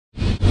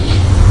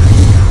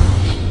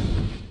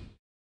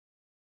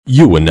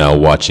You are now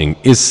watching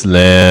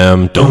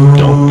Islam. Dum,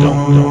 dum,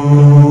 dum,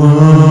 dum.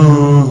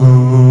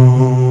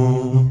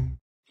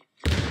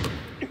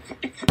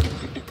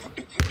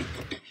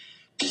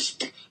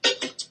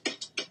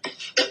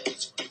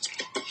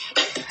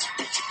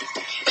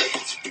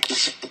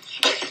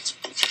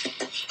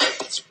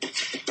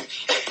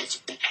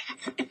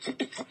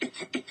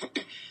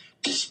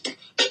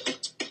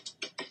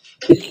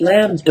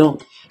 Islam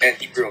don't. And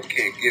Jibril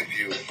can give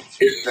you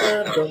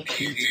Islam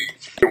TV,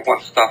 your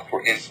one stop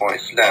for info on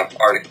Islam,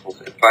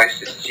 articles,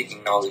 advices,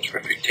 seeking knowledge,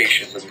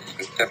 refutations of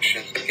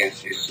misconceptions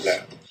against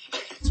Islam.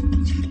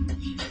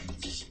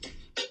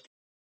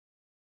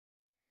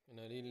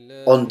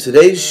 On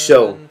today's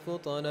show,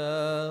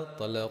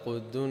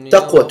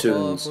 Taqwa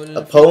Tunes,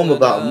 a poem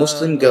about a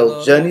Muslim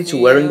girl's journey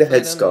to wearing the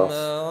headscarf.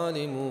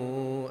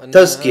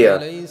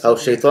 Tazkia, how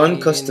Shaitan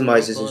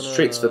customizes his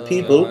tricks for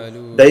people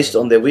based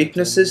on their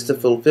weaknesses to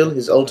fulfill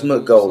his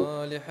ultimate goal.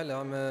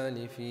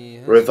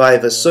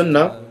 Revive a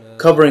Sunnah,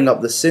 covering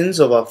up the sins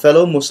of our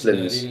fellow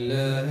Muslims.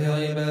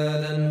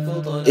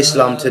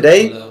 Islam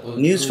Today,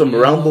 news from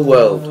around the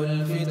world.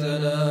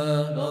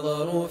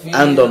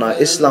 And on our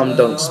Islam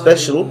Dunk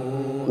special,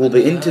 we'll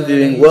be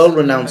interviewing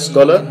world-renowned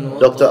scholar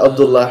Dr.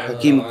 Abdullah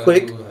Hakim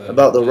quick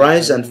about the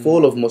rise and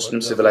fall of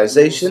Muslim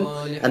civilization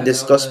and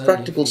discuss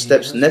practical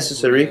steps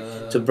necessary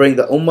to bring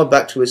the Ummah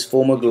back to its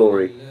former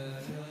glory.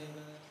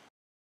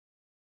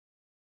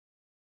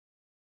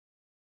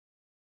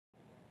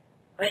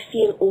 I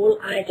feel all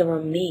eyes are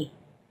on me.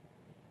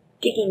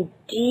 Digging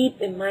deep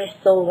in my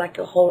soul like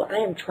a hole, I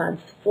am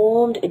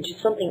transformed into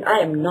something I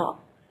am not,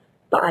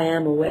 but I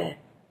am aware.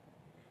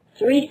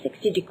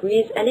 360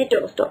 degrees and it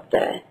don't stop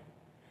there.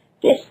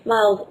 There's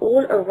smiles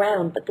all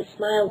around, but the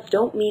smiles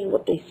don't mean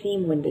what they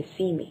seem when they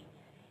see me.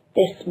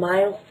 Their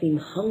smiles seem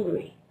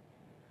hungry.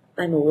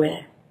 I'm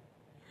aware.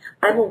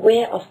 I'm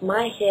aware of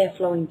my hair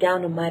flowing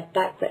down on my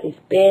back that is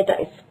bare, that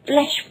is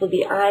flesh for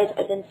the eyes.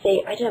 I then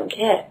say, I don't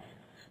care.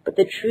 But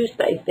the truth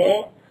that is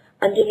there,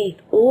 underneath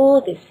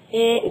all this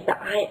hair, is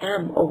that I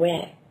am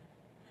aware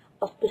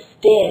of the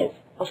stares,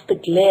 of the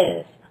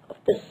glares, of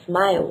the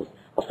smiles,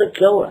 of the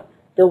glower,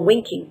 the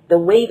winking, the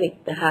waving,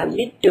 the how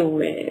you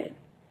doing.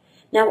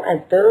 Now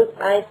as those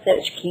eyes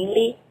search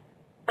keenly,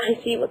 I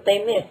see what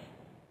they miss.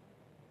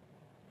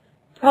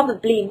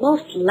 Probably,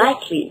 most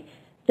likely,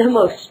 the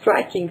most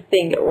striking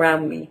thing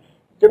around me.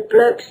 The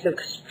blokes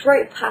look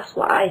straight past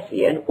what I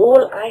see, and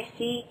all I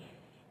see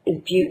is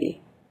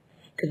beauty.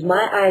 Because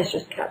my eyes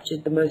just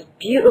captured the most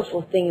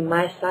beautiful thing in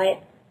my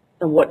sight,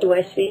 and what do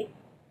I see?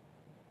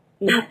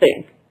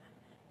 Nothing.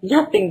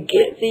 Nothing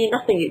glitzy,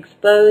 nothing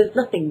exposed,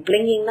 nothing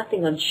blinging,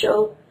 nothing on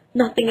show,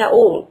 nothing at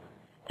all.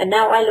 And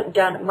now I look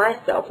down at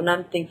myself and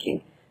I'm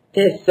thinking,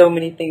 there's so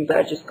many things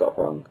I just got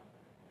wrong.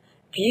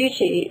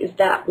 Beauty is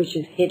that which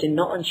is hidden,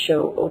 not on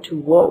show or to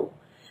woe.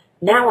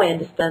 Now I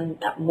understand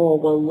that more.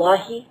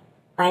 Wallahi,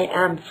 I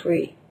am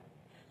free.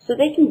 So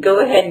they can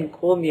go ahead and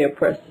call me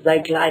oppressed as I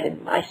glide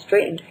in my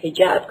straightened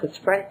hijab, because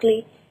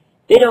frankly,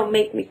 they don't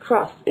make me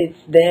cross. It's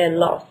their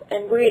loss.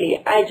 And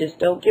really, I just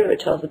don't give a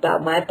toss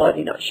about my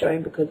body not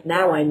showing, because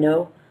now I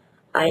know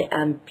I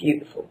am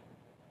beautiful.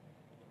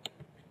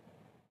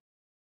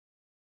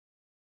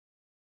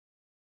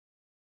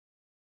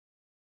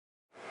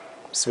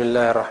 بسم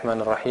الله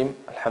الرحمن الرحيم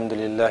الحمد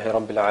لله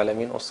رب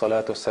العالمين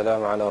والصلاة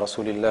والسلام على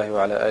رسول الله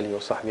وعلى آله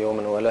وصحبه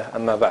ومن والاه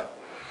أما بعد.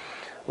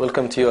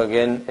 Welcome to you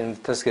again in the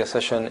Tazkia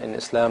session in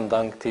Islam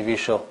Dunk TV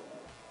show.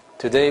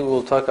 Today we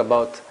will talk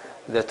about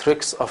the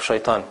tricks of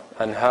Shaitan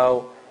and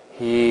how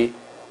he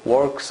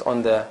works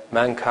on the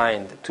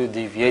mankind to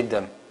deviate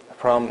them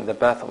from the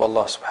path of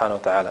Allah subhanahu wa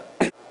ta'ala.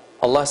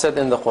 Allah said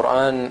in the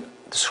Quran,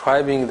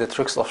 describing the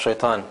tricks of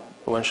Shaitan,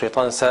 when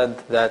Shaitan said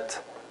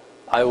that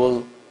I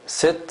will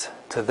sit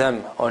to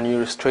them on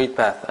your straight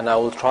path and I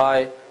will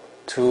try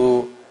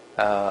to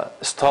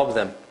stop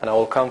them, and I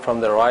will come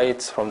from the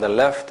right, from the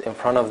left, in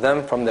front of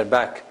them, from their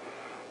back,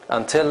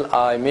 until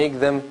I make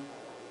them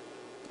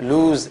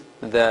lose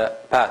the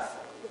path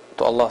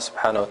to Allah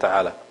subhanahu wa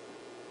ta'ala.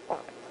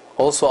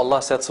 Also Allah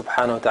said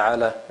subhanahu wa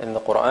ta'ala in the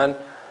Quran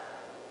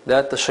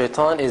that the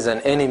Shaitan is an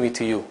enemy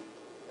to you,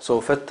 so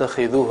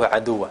فَاتَّخِذُوهُ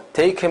عَدُوًا,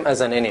 take him as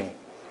an enemy.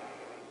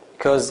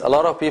 Because a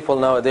lot of people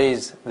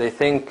nowadays, they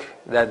think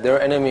that their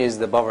enemy is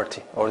the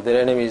poverty, or their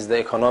enemy is the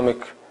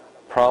economic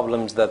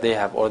problems that they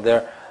have, or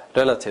their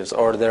relatives,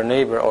 or their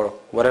neighbor, or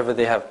whatever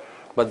they have.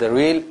 But the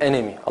real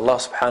enemy, Allah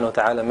subhanahu wa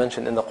ta'ala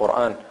mentioned in the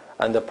Quran,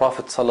 and the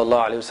Prophet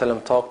sallallahu alaihi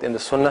wasallam talked in the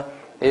Sunnah,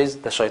 is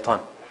the Shaitan.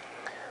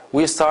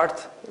 We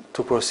start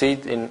to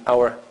proceed in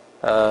our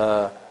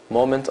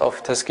moment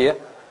of Tazkiyah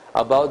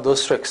about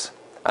those tricks,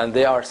 and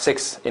they are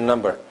 6 in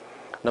number.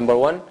 Number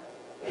 1,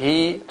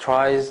 he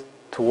tries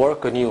to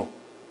work on you,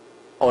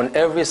 on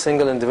every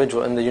single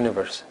individual in the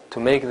universe,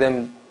 to make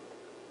them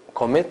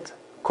commit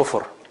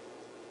kufr,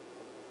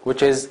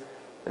 which is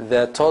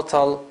the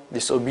total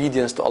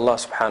disobedience to Allah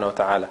subhanahu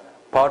wa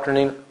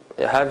ta'ala,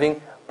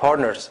 having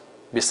partners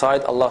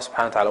beside Allah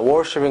subhanahu wa ta'ala,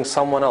 worshipping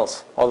someone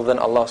else other than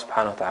Allah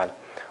subhanahu wa ta'ala,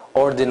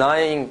 or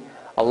denying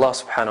Allah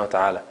subhanahu wa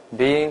ta'ala,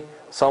 being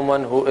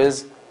someone who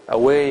is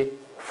away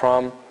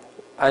from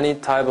any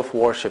type of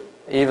worship,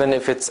 even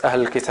if it's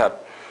Ahl Kitab.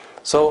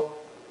 So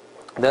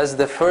that's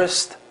the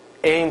first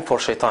aim for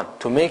shaitan,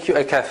 to make you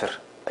a kafir,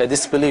 a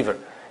disbeliever.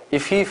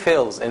 If he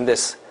fails in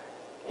this,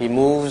 he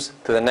moves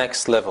to the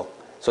next level.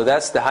 So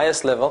that's the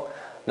highest level.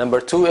 Number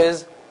 2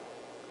 is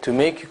to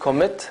make you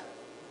commit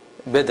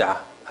bid'ah.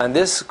 And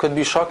this could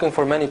be shocking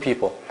for many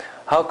people.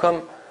 How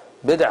come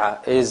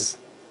bid'ah is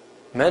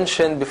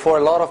mentioned before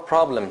a lot of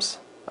problems,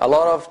 a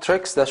lot of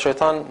tricks that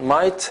shaitan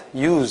might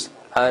use,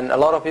 and a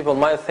lot of people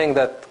might think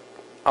that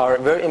are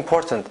very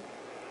important?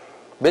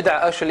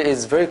 Bid'ah actually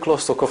is very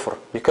close to kufr,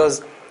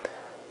 because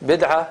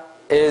bid'ah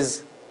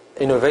is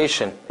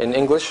innovation in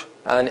English,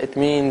 and it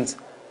means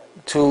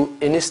to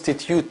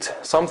institute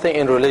something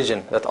in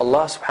religion that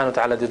Allah subhanahu wa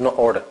ta'ala did not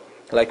order,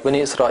 like Bani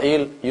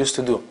Israel used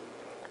to do.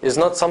 It's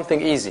not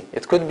something easy.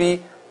 It could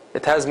be,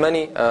 it has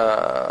many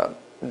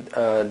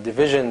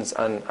divisions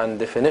and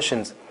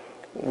definitions.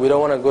 We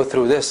don't want to go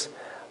through this,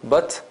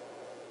 but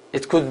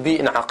it could be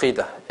in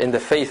aqidah, in the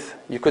faith.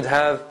 You could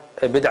have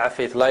a bid'ah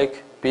faith,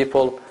 like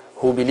people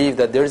who believe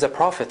that there is a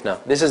prophet now.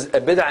 This is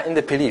a bid'ah in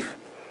the belief,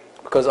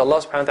 because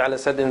Allah subhanahu wa ta'ala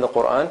said in the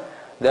Quran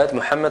that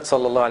Muhammad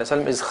sallallahu alayhi wa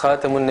sallam is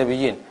khatamun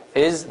nabiyyin,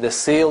 is the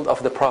sealed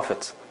of the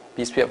prophets,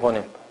 peace be upon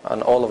him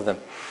and all of them.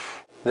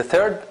 The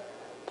third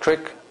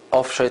trick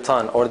of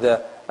shaitan, or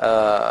the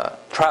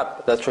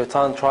trap that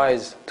shaitan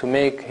tries to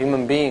make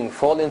human being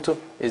fall into,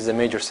 is the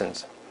major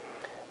sins.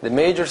 The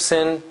major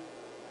sin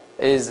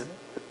is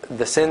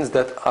the sins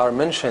that are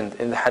mentioned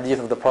in the hadith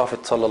of the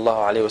Prophet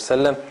sallallahu alaihi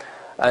wasallam,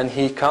 and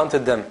he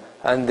counted them,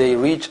 and they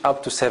reach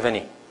up to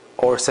 70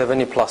 or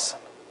 70 plus,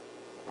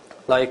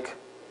 like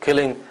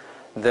killing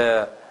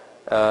the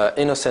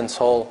innocent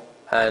soul,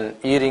 and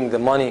eating the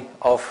money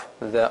of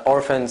the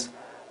orphans,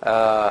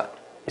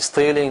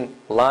 stealing,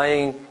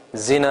 lying,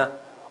 zina.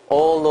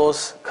 All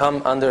those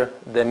come under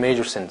the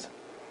major sins.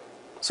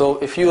 So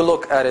if you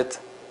look at it,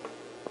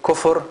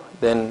 kufr,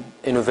 then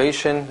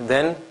innovation,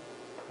 then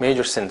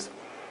major sins.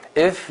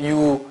 If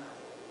you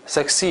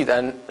succeed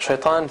and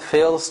shaitan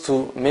fails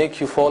to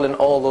make you fall in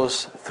all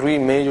those 3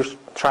 major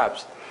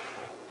traps,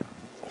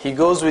 he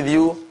goes with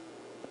you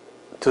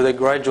to the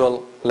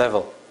gradual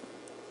level.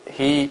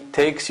 He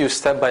takes you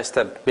step by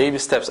step, baby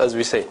steps as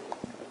we say,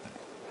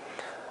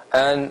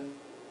 and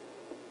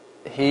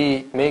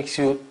he makes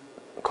you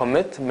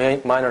commit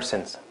minor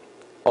sins,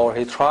 or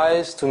he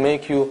tries to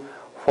make you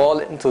fall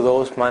into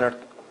those minor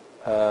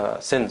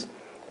sins,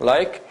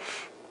 like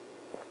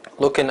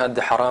looking at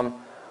the haram,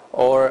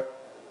 or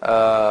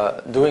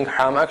doing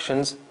haram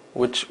actions,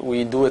 which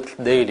we do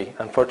it daily.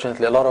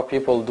 Unfortunately, a lot of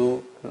people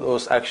do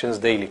those actions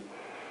daily,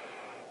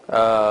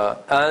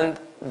 and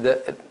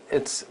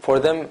it's for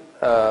them,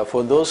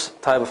 for those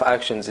type of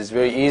actions, it's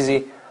very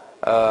easy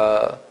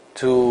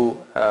to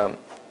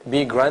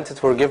be granted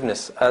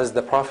forgiveness, as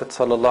the Prophet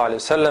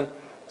ﷺ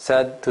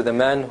said to the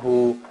man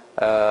who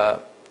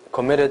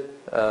committed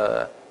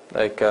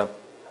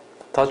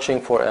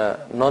touching for a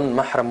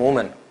non-mahram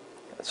woman.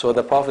 So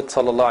the Prophet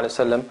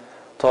ﷺ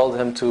told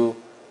him to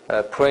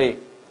pray,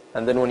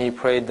 and then when he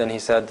prayed, then he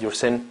said, your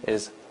sin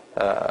is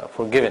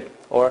forgiven.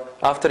 Or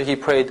after he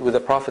prayed with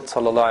the Prophet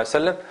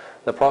ﷺ,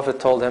 the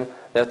Prophet told him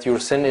that your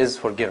sin is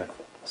forgiven.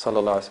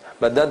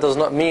 But that does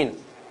not mean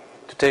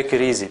to take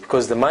it easy,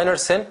 because the minor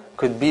sin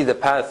could be the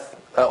path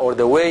or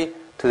the way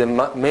to the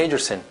major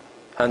sin,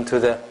 and to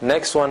the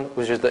next one,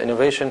 which is the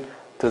innovation,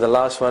 to the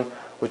last one,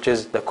 which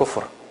is the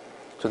kufr.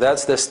 So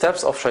that's the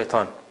steps of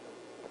shaitan.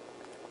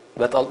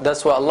 But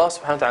that's why Allah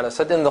subhanahu wa ta'ala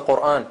said in the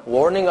Quran,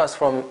 warning us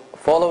from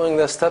following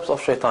the steps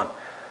of shaitan,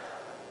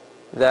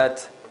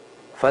 that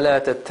فَلَا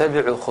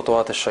تَتَّبِعُوا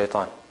خُطُوَاتِ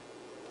الشَّيْطَانِ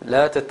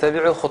لَا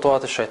تَتَّبِعُوا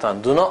خُطُوَاتِ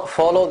الشَّيْطَانِ. Do not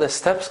follow the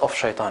steps of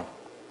shaitan,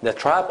 the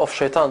trap of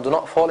shaitan. Do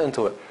not fall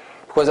into it.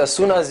 Because as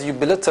soon as you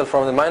belittle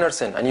from the minor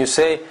sin, and you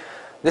say,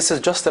 this is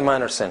just a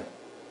minor sin,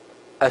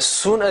 as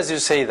soon as you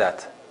say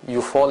that,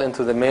 you fall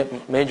into the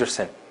major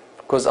sin.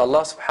 Because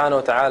Allah subhanahu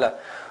wa ta'ala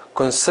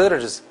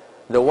considers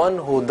the one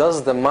who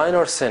does the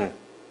minor sin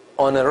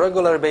on a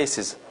regular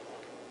basis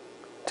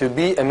to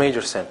be a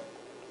major sin.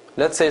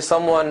 Let's say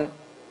someone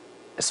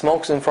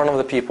smokes in front of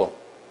the people,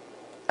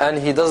 and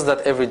he does that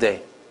every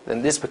day,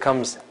 then this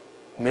becomes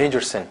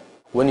major sin.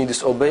 When you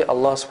disobey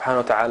Allah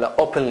subhanahu wa ta'ala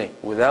openly,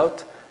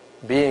 without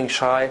being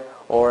shy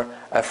or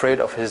afraid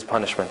of His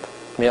punishment.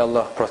 May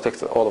Allah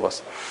protect all of us.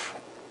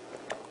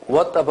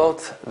 What about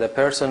the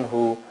person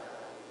who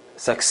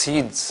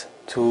succeeds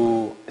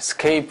to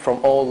escape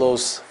from all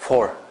those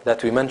 4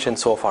 that we mentioned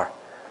so far?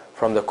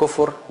 From the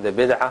kufr, the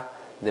bid'ah,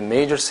 the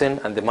major sin,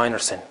 and the minor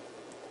sin.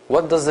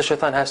 What does the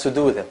shaitan has to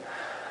do with him?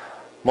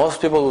 Most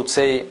people would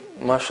say,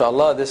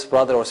 MashaAllah, this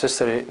brother or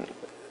sister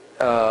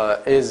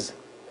is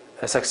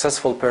a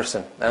successful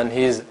person, and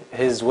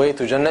his way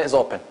to Jannah is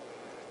open.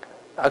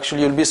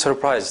 Actually, you'll be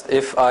surprised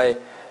if I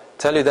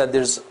tell you that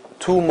there's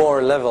 2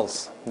 more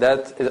levels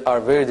that are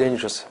very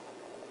dangerous,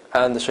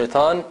 and the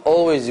shaitan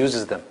always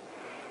uses them.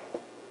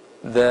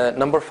 The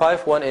number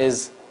 5 one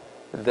is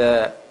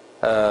the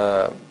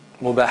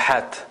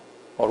mubahat,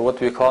 or what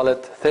we call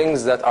it,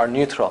 things that are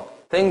neutral.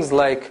 Things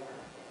like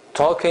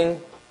talking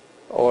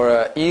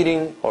or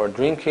eating or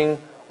drinking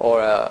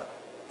or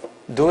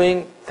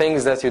doing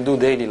things that you do in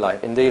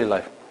daily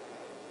life.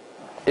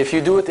 If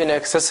you do it in an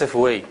excessive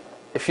way,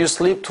 if you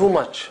sleep too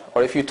much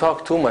or if you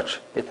talk too much,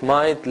 it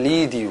might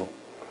lead you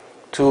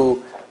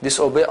to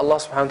disobey Allah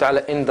subhanahu wa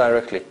ta'ala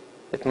indirectly.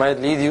 It might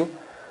lead you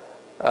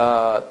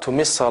to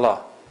miss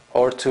salah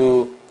or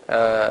to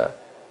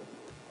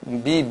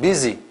be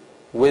busy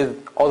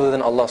with other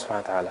than Allah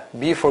subhanahu wa ta'ala.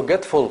 Be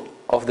forgetful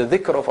of the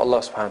dhikr of Allah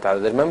subhanahu wa ta'ala,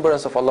 the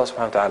remembrance of Allah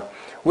subhanahu wa ta'ala,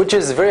 which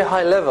is very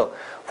high level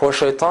for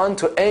shaitan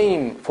to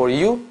aim for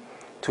you,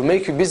 to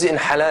make you busy in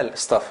halal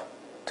stuff,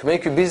 to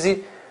make you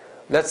busy,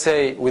 let's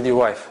say, with your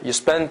wife. You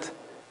spend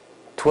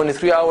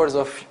 23 hours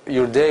of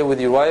your day with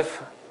your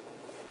wife,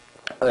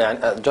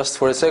 just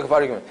for the sake of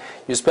argument.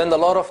 You spend a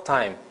lot of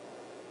time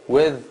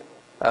with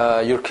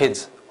your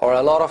kids, or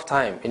a lot of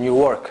time in your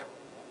work,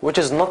 which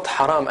is not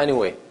haram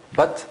anyway,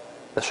 but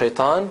the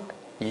shaitan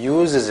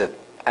uses it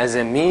as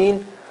a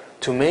mean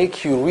to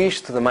make you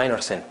reach to the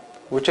minor sin,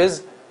 which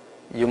is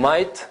you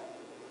might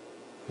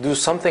do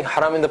something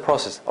haram in the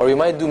process, or you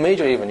might do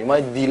major even. You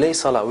might delay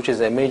salah, which is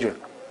a major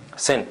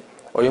sin,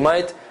 or you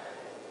might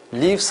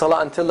leave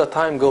salah until the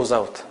time goes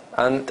out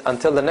and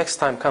until the next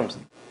time comes.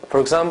 For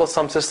example,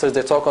 some sisters,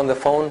 they talk on the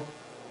phone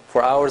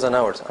for hours and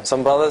hours, and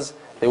some brothers,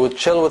 they would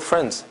chill with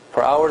friends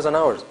for hours and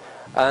hours,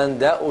 and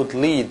that would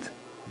lead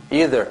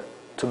either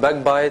to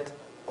backbite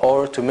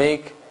or to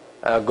make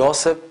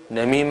gossip,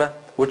 namima,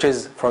 which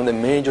is from the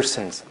major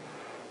sins.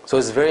 So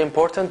it's very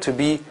important to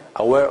be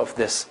aware of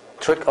this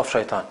trick of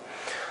shaitan.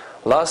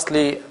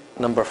 Lastly,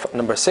 number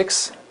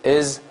 6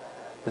 is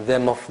the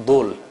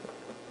mafdul.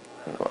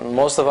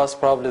 Most of us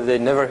probably, they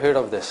never heard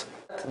of this.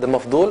 The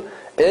mafdul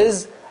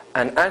is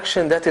an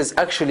action that is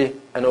actually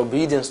an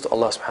obedience to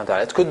Allah subhanahu wa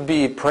ta'ala. It could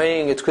be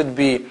praying, it could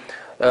be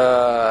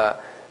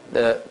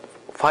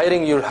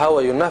fighting your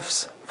hawa, your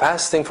nafs,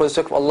 fasting for the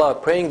sake of Allah,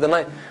 praying the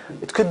night.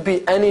 It could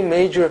be any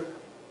major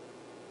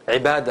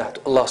ibadah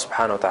to Allah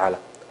subhanahu wa ta'ala.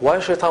 Why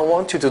shaitan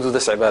wants you to do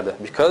this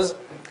ibadah? Because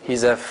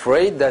he's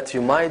afraid that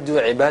you might do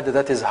ibadah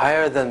that is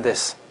higher than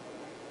this,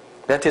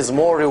 that is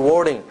more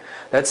rewarding,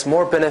 that's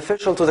more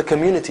beneficial to the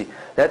community,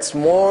 that's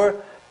more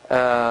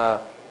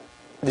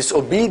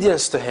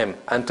disobedience to him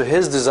and to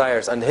his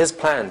desires and his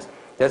plans,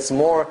 that's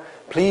more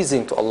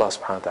pleasing to Allah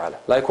subhanahu wa ta'ala.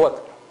 Like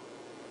what?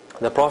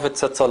 The Prophet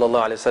said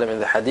sallallahu alayhi wa sallam in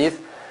the hadith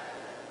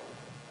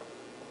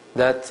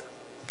that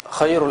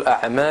خَيْرُ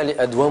الْأَعْمَالِ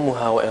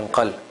أَدْوَمُهَا وَإِنْ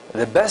قَلْ.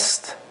 The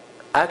best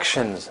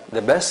actions,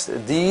 the best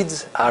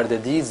deeds are the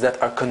deeds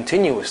that are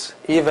continuous,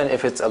 even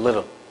if it's a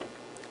little.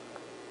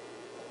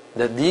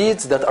 The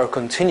deeds that are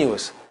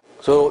continuous.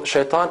 So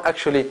shaitan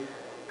actually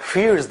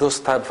fears those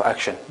type of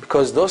action,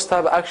 because those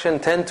type of action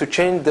tend to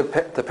change the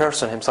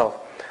person himself,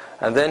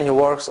 and then he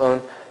works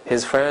on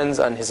his friends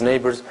and his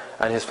neighbors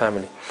and his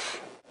family.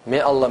 May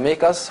Allah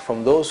make us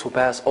from those who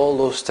pass all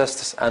those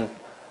tests and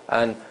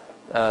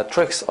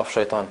tricks of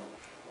shaitan.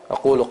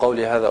 أقول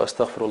قولي هذا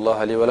وأستغفر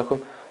الله لي ولكم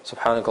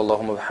سبحانك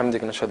اللهم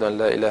وبحمدك نشهد أن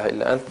لا إله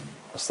إلا أنت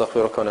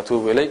نستغفرك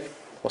ونتوب إليك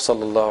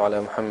وصلى الله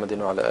على محمد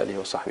وعلى آله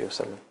وصحبه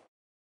وسلم.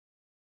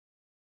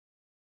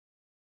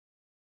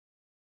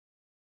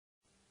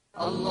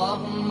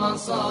 اللهم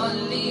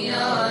صل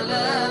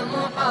على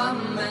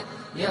محمد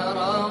يا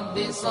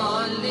رب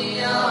صل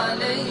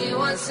عليه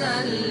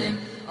وسلم.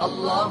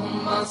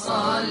 اللهم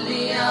صل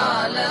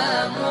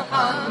على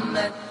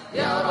محمد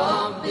يا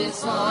رب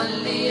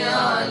صل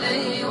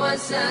عليه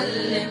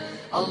وسلم.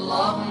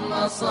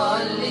 اللهم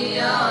صل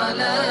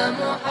على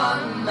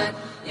محمد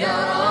يا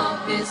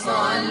رب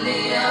صل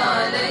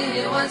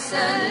عليه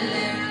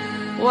وسلم.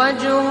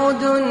 وجه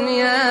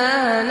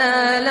دنيانا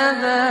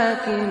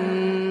لباك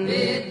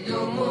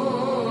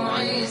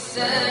بالدموع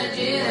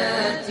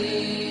الساجئات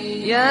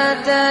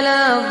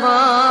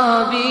يتلظى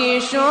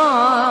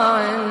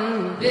بشعاع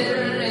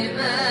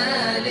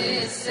بالرمال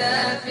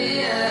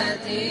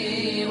السافيات.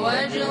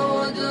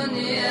 وجه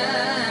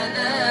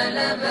دنيانا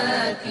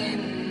لباك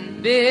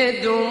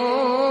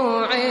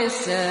بالدموع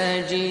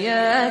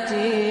الساجيات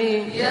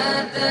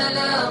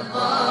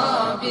يتلظى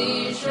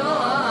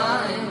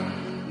بشعاع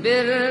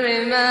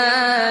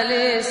بالرمال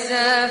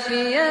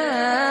السافيات.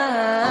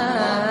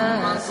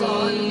 اللهم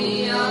صل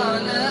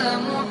على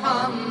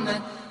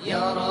محمد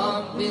يا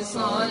رب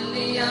صل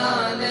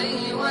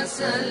عليه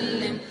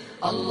وسلم.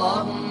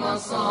 اللهم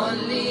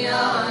صل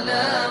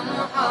على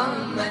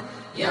محمد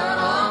يا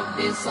رب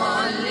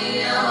صل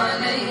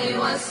عليه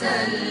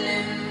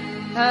وسلم.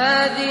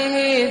 هذه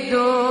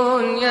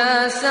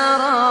الدنيا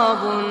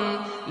سراب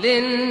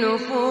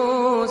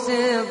للنفوس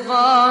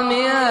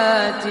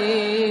الظامئات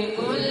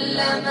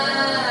كلما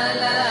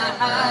لاح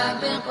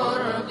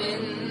بقرب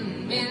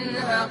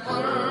منها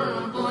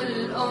قرب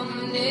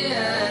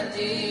الأمنيات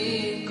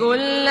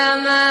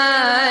كلما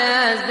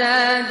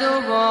يزداد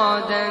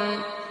بعدا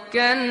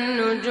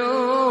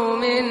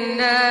كالنجوم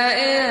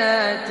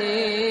النائيات.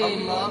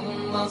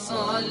 اللهم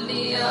صل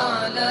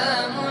على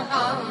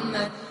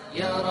محمد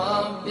يا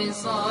رب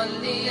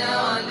صل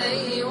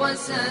عليه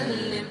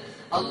وسلم.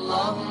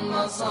 اللهم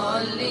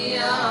صل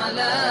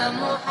على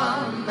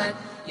محمد محمد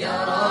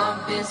يا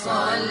رب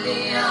صل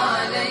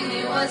عليه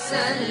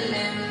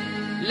وسلم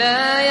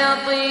لا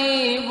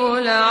يطيب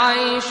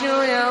العيش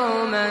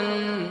يوما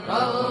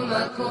رغم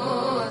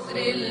كثر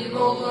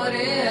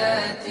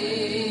المغريات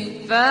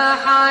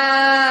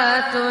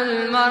فحياة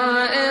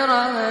المرء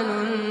رهن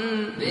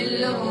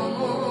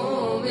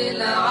بالهموم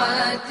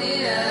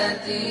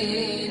العاتيات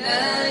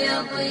لا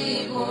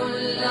يطيب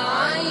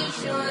العيش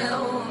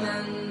يوما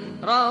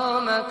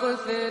رغم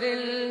كثر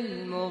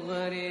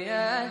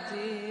المغريات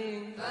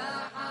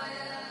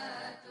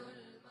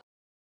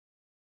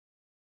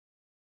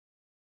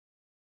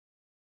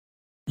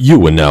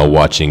You are now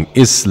watching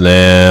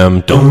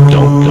Islam.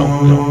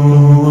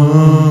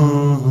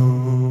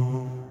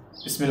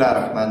 Bismillah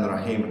ar-Rahman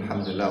ar-Rahim,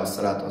 alhamdulillah, wa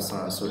salatu wa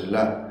salam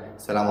rasulillah.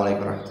 Assalamu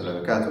alaikum wa rahmatullahi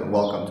wa barakatuh, and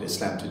welcome to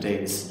Islam Today.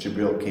 This is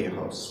Jibril K.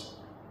 host.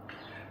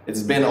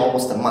 It's been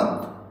almost a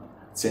month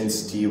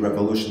since the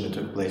revolution that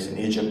took place in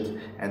Egypt,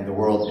 and the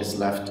world is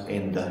left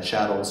in the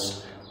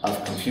shadows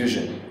of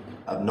confusion,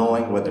 of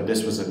knowing whether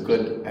this was a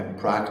good and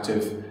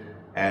proactive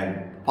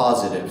and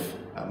positive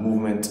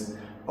movement,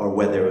 or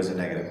whether it was a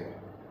negative.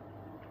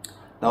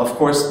 Now, of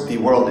course, the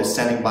world is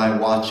standing by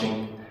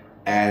watching,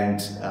 and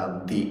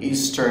the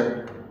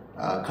eastern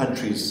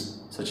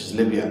countries such as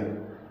Libya,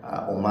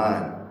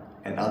 Oman,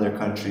 and other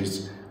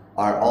countries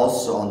are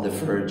also on the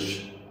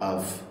verge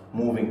of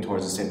moving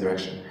towards the same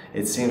direction.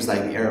 It seems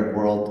like the Arab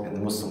world and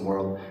the Muslim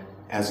world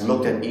has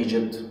looked at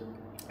Egypt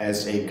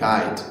as a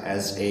guide,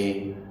 as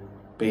a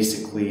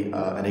basically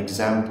an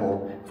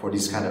example for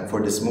this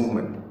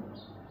movement.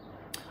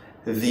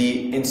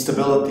 The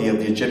instability of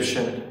the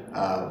Egyptian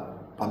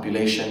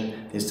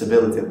population, the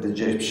instability of the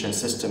Egyptian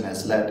system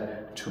has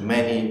led to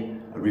many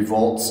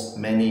revolts,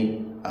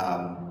 many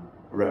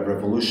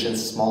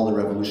revolutions, smaller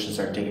revolutions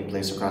are taking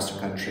place across the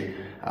country.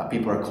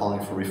 People are calling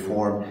for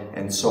reform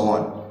and so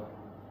on.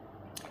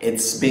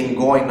 It's been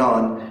going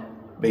on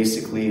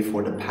basically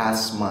for the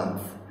past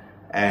month,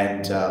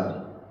 and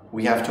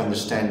we have to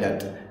understand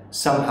that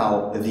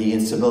somehow the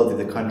instability of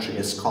the country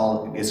is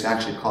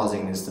actually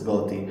causing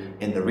instability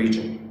in the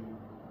region.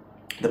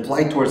 The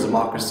plight towards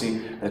democracy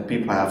that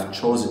people have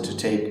chosen to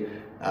take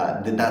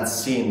did not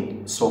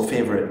seem so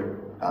favorable,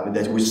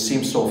 which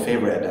seemed so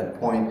favorable at that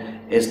point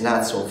is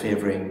not so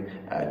favoring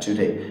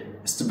today.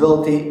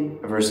 Stability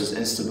versus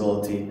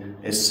instability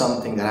is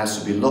something that has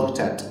to be looked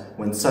at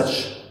when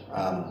such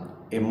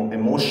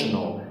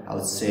emotional, I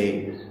would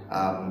say,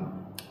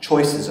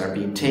 choices are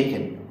being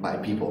taken by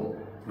people.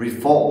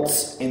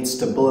 Revolts,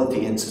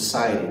 instability in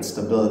society,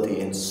 instability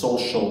in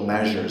social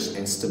measures,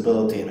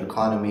 instability in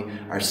economy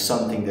are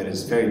something that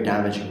is very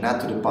damaging,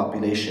 not to the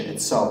population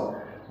itself,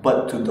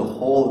 but to the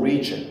whole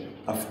region.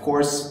 Of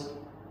course,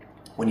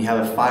 when you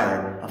have a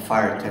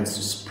fire tends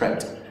to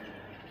spread.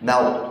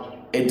 Now,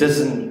 it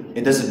doesn't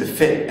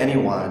befit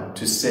anyone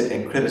to sit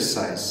and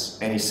criticize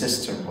any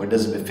system, or it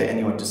doesn't befit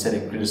anyone to sit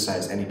and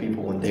criticize any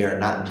people when they are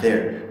not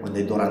there, when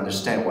they don't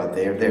understand why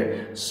they are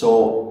there.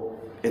 So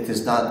it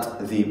is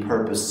not the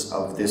purpose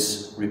of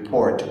this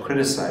report to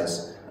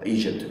criticize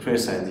Egypt, to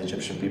criticize the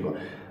Egyptian people.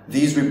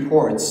 These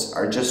reports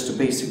are just to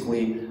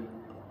basically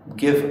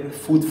give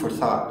food for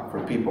thought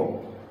for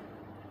people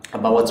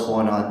about what's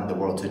going on in the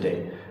world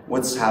today.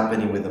 What's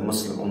happening with the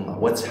Muslim Ummah,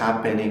 what's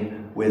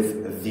happening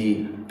with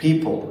the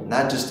people,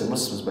 not just the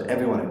Muslims, but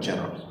everyone in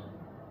general.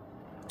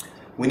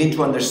 We need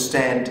to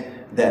understand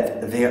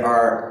that there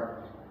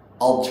are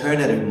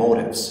alternative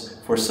motives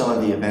for some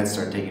of the events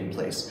that are taking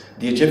place.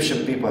 The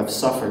Egyptian people have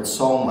suffered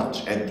so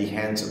much at the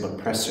hands of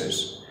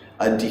oppressors,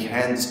 at the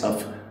hands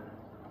of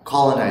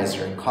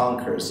colonizers and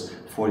conquerors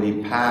for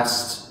the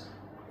past,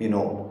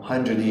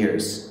 100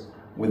 years,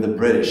 with the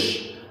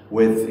British,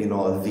 with the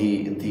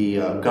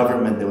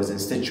government that was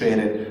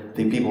instituted,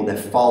 the people that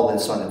followed and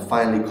so on, and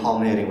finally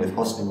culminating with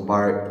Hosni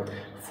Mubarak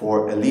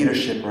for a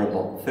leadership for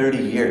about 30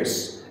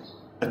 years,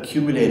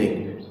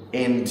 accumulating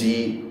in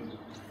the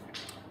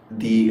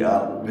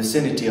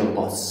vicinity of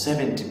about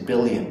 $70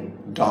 billion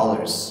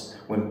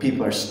when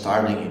people are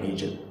starving in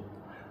Egypt.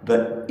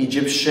 The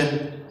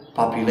Egyptian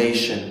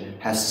population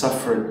has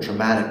suffered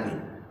dramatically.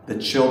 The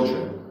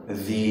children,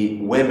 the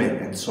women,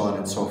 and so on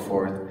and so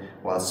forth,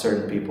 while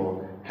certain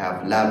people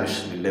have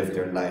lavishly lived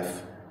their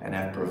life and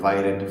have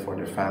provided for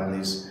their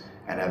families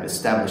and have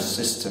established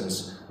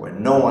systems where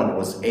no one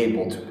was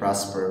able to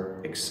prosper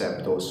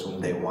except those whom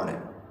they wanted.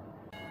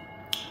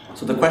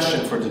 So the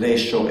question for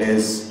today's show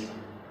is,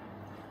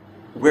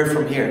 where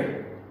from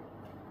here?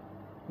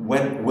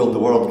 When will the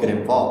world get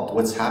involved?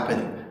 What's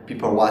happening?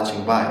 People are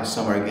watching by,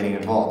 some are getting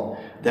involved.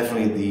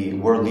 Definitely the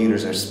world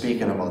leaders are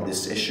speaking about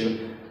this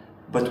issue,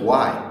 but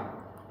why?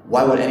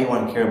 Why would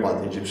anyone care about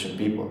the Egyptian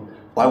people?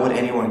 Why would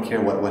anyone care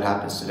what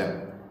happens to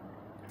them?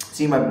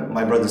 See,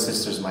 my brothers and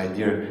sisters, my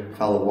dear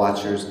fellow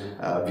watchers,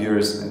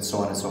 viewers, and so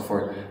on and so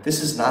forth,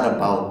 this is not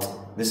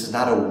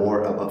a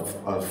war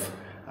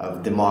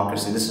of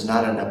democracy. This is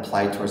not an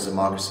applied towards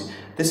democracy.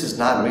 This is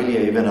not really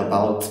even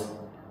about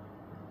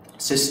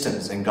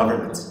systems and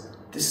governments.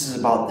 This is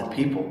about the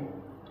people.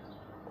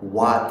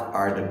 What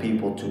are the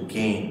people to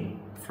gain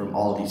from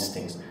all these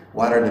things?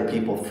 What are the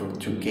people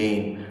to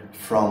gain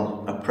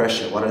from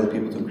oppression? What are the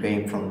people to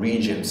gain from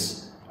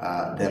regions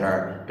that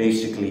are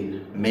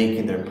basically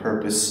making their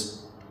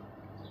purpose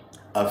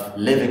of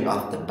living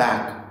off the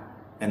back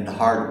and the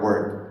hard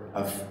work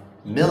of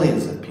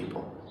millions of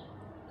people?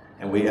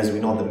 And as we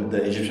know,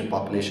 the Egyptian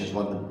population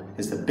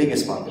is the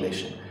biggest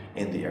population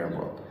in the Arab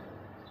world.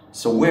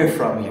 So where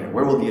from here?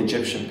 Where will the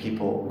Egyptian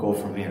people go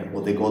from here?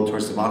 Will they go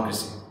towards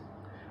democracy?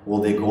 Will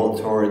they go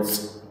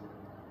towards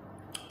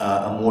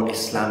a more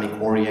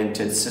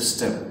Islamic-oriented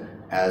system,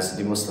 as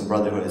the Muslim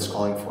Brotherhood is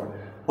calling for?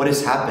 What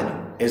is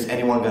happening? Is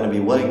anyone going to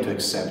be willing to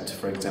accept,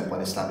 for example,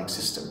 an Islamic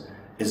system?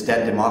 Is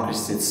that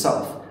democracy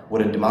itself?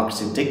 Would a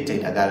democracy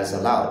dictate that that is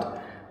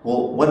allowed?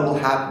 Well, what will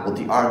happen? Will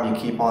the army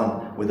keep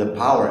on with the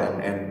power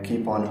and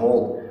keep on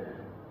hold?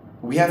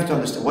 We have to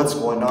understand what's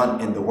going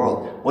on in the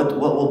world. What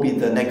will be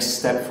the next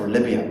step for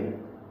Libya?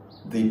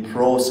 The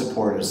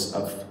pro-supporters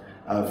of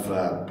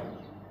the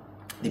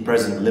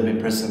Libyan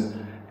president,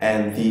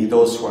 and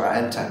those who are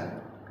anti.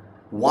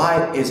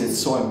 Why is it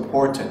so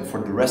important for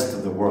the rest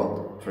of the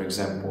world, for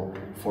example,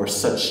 for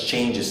such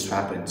changes to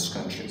happen in these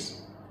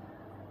countries?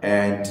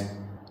 And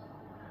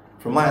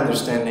from my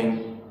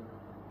understanding,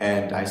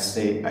 and I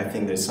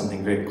think there's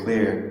something very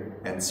clear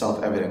and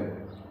self-evident,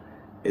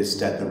 is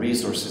that the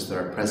resources that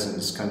are present in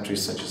this country,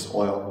 such as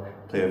oil,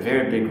 play a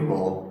very big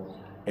role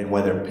in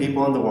whether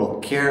people in the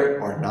world care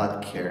or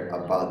not care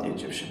about the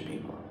Egyptian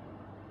people.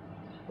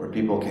 Where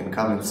people can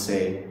come and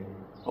say,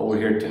 oh, we're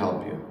here to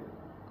help you.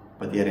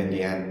 But yet in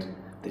the end,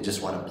 they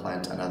just want to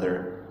plant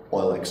another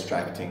oil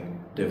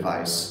extracting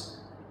device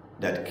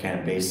that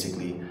can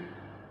basically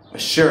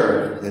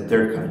assure that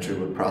their country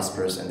will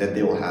prosper and that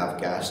they will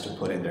have gas to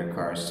put in their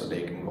cars so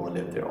they can go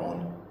live their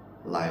own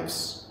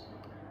lives.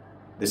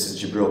 This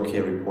is Jibril K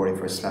reporting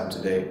for Islam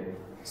Today.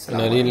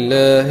 إن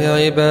لله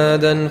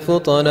عبادا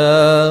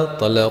فطنا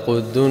طلقوا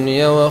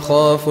الدنيا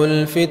وخافوا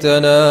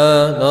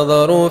الفتنا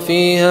نظروا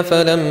فيها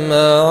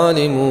فلما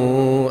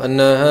علموا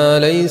أنها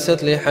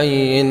ليست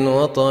لحي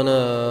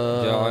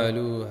وطنا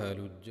جعلوها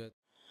لجة.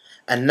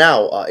 And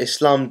now our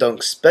Islam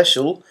Dunk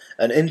special,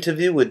 an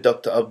interview with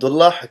Dr.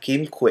 Abdullah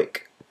Hakim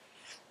Quick.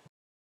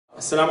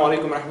 Assalamu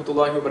alaikum wa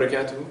rahmatullahi wa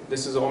barakatuh.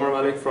 This is Omar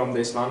Malik from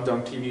the Islam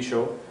Dunk TV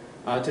show.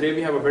 Today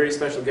we have a very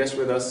special guest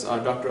with us,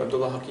 Dr.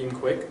 Abdullah Hakim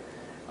Quick.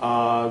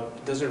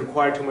 Doesn't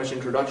require too much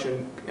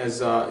introduction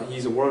as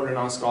he's a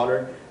world-renowned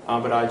scholar,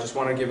 but I just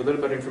want to give a little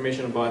bit of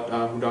information about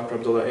who Dr.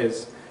 Abdullah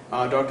is.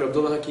 Dr.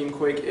 Abdullah Hakim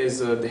Quick is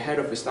the head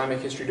of Islamic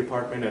History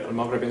Department at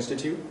Al-Maghrib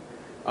Institute.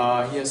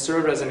 He has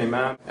served as an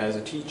imam, as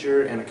a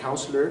teacher and a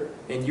counselor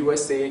in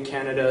USA,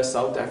 Canada,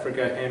 South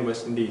Africa and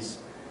West Indies.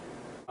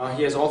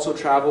 He has also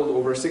traveled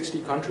over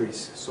 60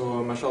 countries,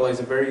 so mashallah he's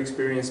a very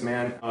experienced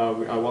man.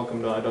 I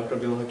welcome Dr.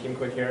 Abdullah Hakim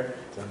Quick here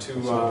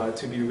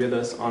to be with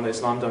us on the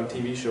Islam Dunk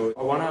TV show.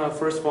 I want to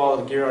first of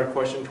all gear our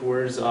question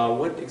towards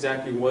what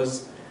exactly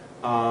was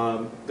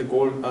the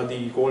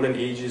golden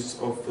ages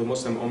of the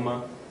Muslim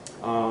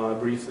Ummah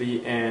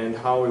briefly, and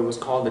how it was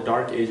called the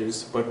Dark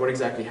Ages, but what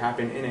exactly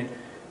happened in it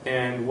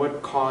and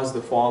what caused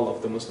the fall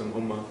of the Muslim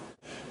Ummah.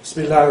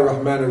 Bismillahir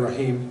Rahmanir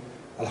Rahim.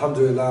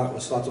 Alhamdulillah wa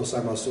salatu wa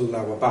salam ala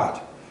Rasulullah wa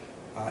ba'd.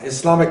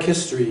 Islamic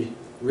history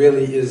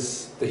really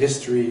is the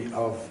history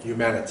of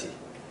humanity,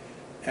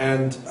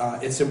 and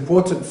it's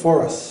important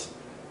for us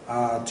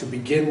to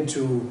begin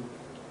to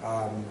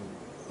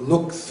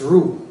look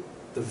through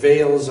the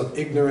veils of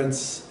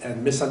ignorance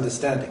and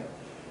misunderstanding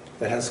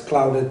that has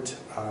clouded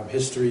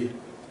history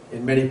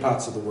in many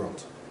parts of the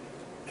world.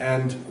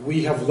 And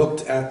we have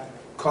looked at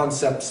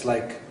concepts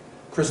like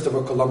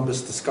Christopher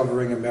Columbus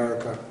discovering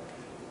America,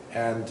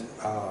 and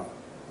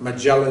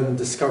Magellan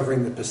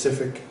discovering the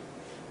Pacific,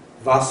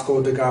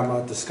 Vasco da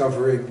Gama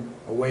discovering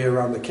a way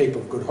around the Cape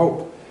of Good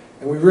Hope.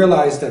 And we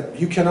realized that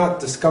you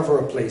cannot discover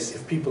a place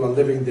if people are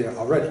living there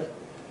already.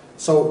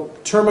 So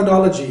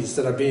terminologies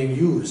that are being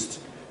used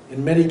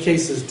in many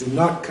cases do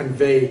not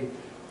convey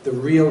the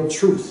real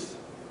truth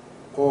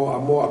or a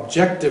more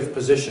objective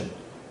position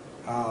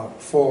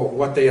for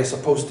what they are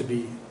supposed to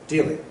be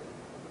dealing.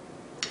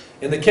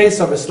 In the case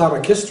of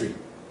Islamic history,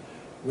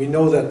 we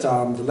know that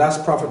the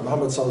last Prophet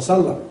Muhammad sallallahu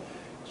alaihi wasallam,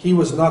 he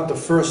was not the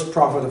first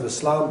prophet of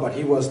Islam, but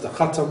he was the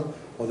khatam,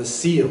 or the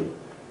seal,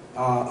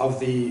 of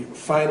the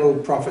final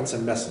prophets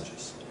and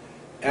messengers.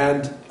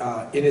 And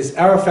in his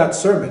Arafat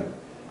sermon,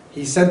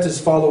 he sent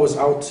his followers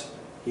out.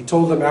 He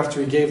told them, after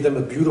he gave them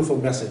a beautiful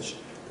message,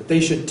 that they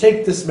should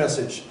take this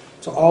message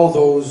to all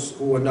those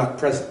who were not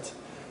present.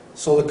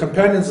 So the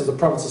companions of the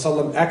Prophet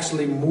ﷺ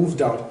actually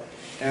moved out,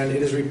 and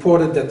it is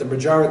reported that the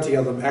majority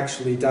of them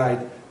actually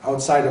died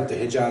outside of the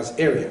Hijaz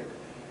area.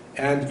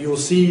 And you'll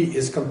see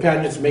his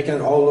companions making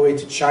it all the way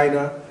to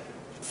China,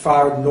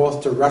 far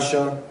north to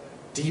Russia,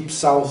 deep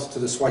south to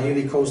the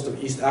Swahili coast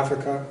of East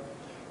Africa,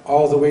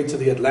 all the way to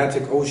the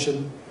Atlantic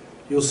Ocean.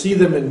 You'll see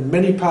them in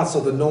many parts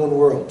of the known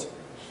world,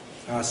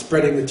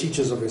 spreading the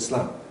teachings of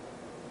Islam.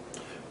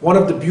 One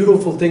of the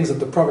beautiful things that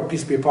the Prophet,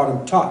 peace be upon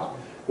him, taught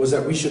was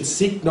that we should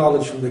seek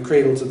knowledge from the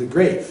cradle to the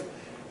grave,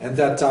 and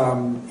that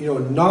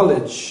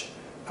knowledge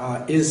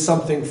is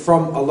something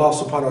from Allah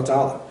subhanahu wa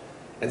ta'ala.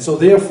 And so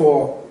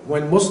therefore,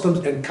 when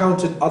Muslims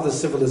encountered other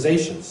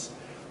civilizations,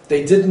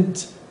 they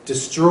didn't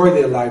destroy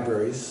their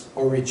libraries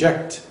or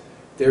reject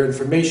their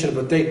information,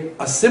 but they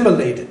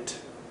assimilated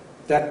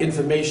that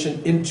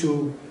information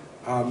into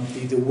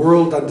the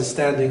world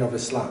understanding of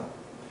Islam.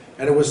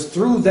 And it was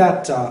through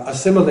that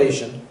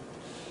assimilation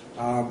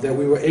that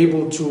we were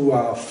able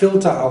to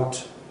filter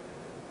out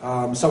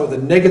some of the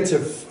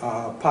negative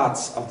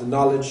parts of the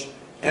knowledge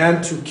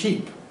and to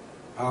keep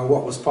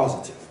what was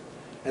positive.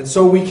 And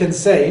so we can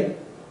say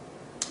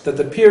that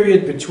the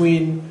period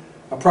between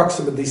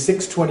approximately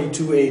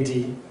 622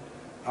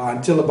 AD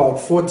until about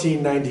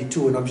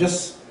 1492, and I'm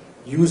just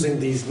using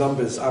these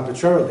numbers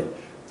arbitrarily,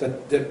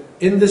 that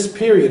in this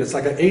period, it's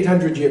like an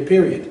 800-year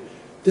period,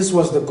 this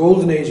was the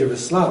golden age of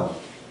Islam,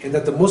 in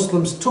that the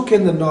Muslims took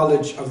in the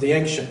knowledge of the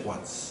ancient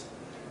ones,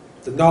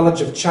 the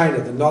knowledge of China,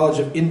 the knowledge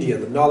of India,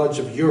 the knowledge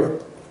of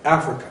Europe,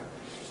 Africa,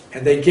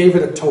 and they gave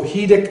it a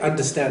tawhidic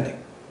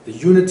understanding, the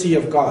unity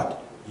of God,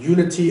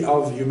 unity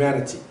of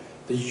humanity,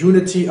 the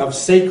unity of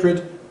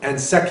sacred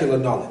and secular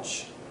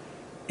knowledge.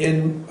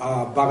 In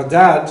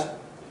Baghdad,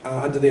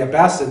 under the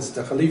Abbasids,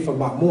 the Khalifa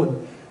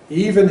Ma'mun,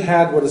 he even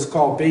had what is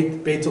called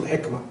Baytul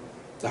Hikmah,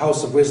 the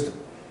house of wisdom.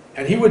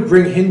 And he would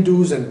bring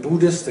Hindus and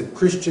Buddhists and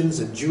Christians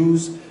and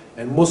Jews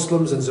and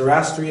Muslims and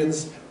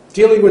Zoroastrians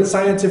dealing with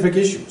scientific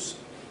issues,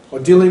 or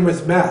dealing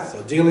with math,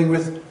 or dealing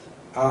with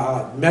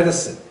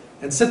medicine,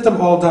 and sit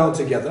them all down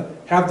together,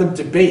 have them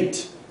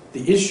debate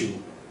the issue,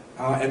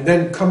 and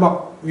then come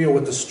up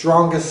with the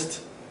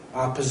strongest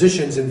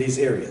positions in these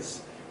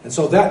areas. And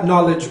so that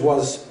knowledge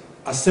was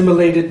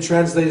assimilated,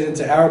 translated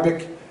into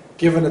Arabic,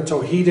 given a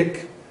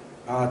tawhidic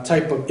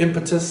type of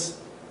impetus,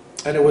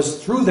 and it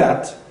was through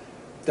that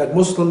that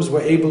Muslims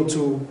were able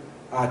to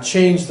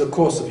change the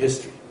course of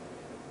history.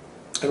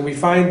 And we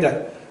find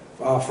that,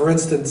 for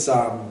instance,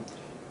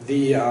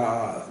 the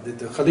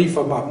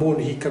Khalifa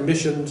Ma'mun, he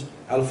commissioned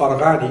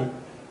Al-Farghani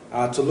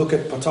to look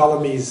at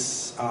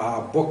Ptolemy's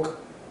book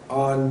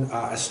on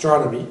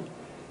astronomy,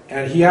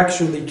 and he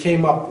actually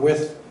came up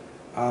with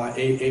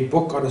a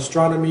book on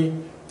astronomy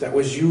that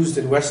was used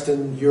in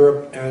Western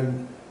Europe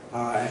and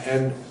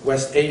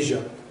West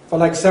Asia for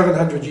like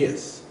 700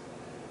 years.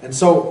 And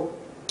so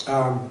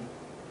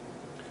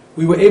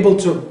we were able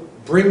to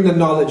bring the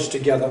knowledge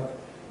together,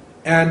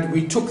 and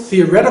we took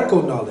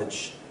theoretical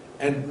knowledge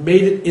and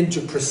made it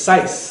into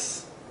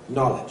precise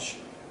knowledge.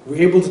 We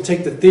were able to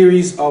take the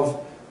theories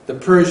of the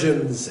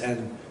Persians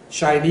and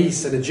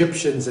Chinese and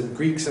Egyptians and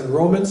Greeks and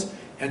Romans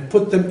and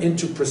put them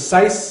into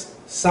precise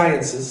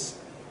sciences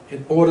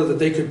in order that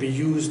they could be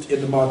used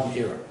in the modern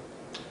era.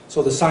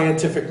 So the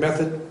scientific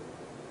method,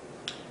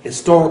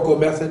 historical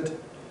method,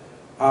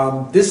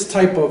 this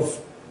type of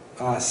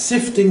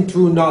sifting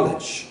through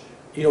knowledge,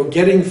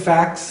 getting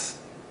facts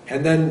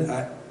and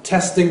then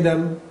testing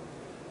them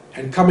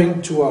and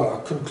coming to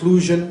a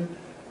conclusion.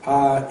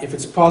 If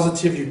it's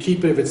positive, you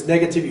keep it. If it's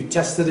negative, you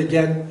test it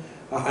again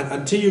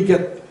until you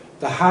get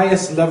the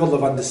highest level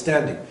of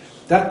understanding.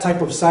 That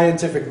type of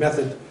scientific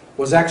method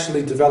was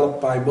actually developed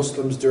by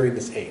Muslims during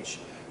this age.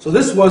 So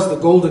this was the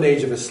golden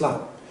age of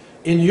Islam.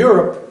 In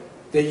Europe,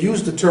 they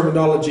used the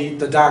terminology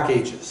the Dark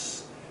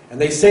Ages. And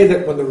they say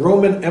that when the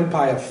Roman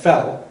Empire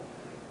fell,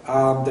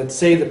 that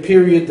say the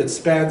period that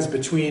spans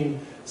between,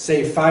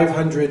 say,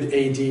 500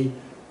 AD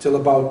till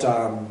about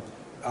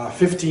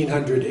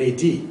 1500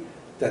 AD,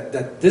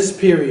 that this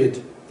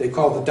period they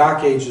call the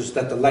Dark Ages,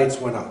 that the lights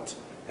went out.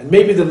 And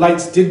maybe the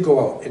lights did go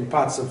out in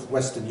parts of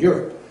Western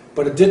Europe,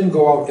 but it didn't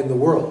go out in the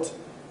world.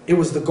 It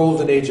was the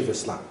golden age of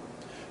Islam.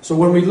 So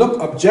when we look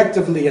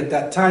objectively at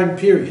that time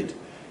period,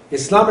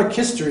 Islamic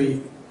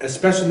history,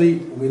 especially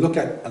when we look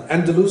at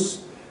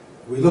Al-Andalus,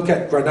 we look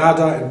at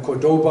Granada and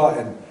Cordoba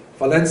and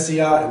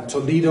Valencia and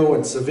Toledo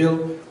and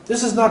Seville,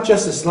 this is not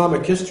just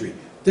Islamic history,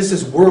 this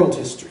is world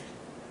history.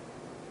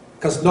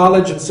 Because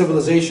knowledge and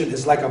civilization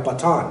is like a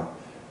baton,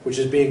 which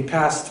is being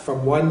passed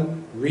from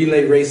one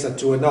relay racer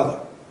to another.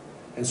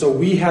 And so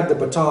we had the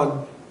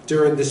baton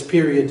during this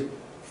period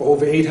for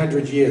over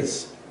 800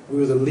 years. We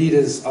were the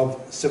leaders of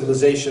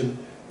civilization,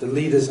 the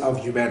leaders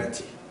of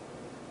humanity.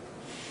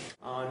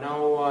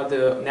 Now,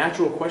 the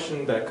natural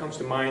question that comes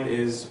to mind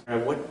is,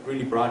 what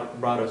really brought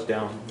us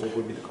down? What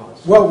would be the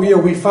cause? Well,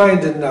 we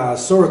find in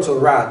Surah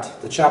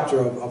Al-Ra'd, the chapter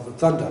of the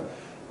thunder,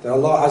 that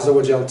Allah Azza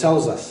wa Jal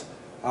tells us,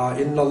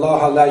 إِنَّ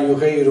اللَّهَ لَا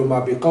يُغَيِّرُ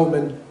مَا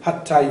بِقَوْمٍ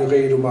حَتَّى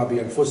يُغَيِّرُ مَا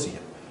بِأَنفُسِهِمْ.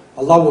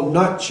 Allah will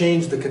not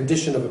change the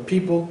condition of a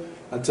people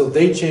until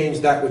they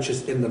change that which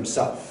is in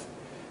themselves.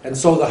 And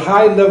so the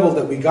high level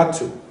that we got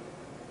to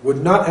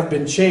would not have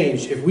been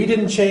changed if we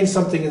didn't change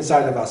something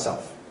inside of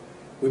ourselves.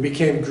 We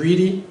became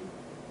greedy,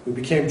 we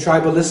became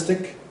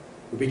tribalistic,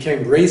 we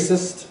became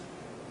racist,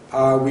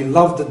 we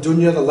loved the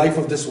dunya, the life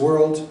of this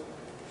world,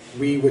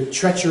 we were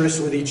treacherous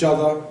with each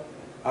other,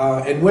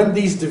 and when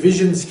these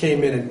divisions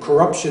came in and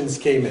corruptions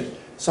came in,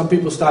 some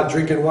people started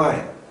drinking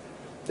wine,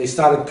 they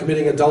started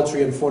committing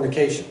adultery and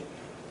fornication.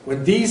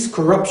 When these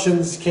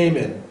corruptions came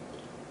in,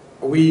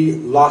 we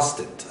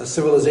lost it. A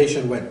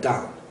civilization went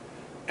down.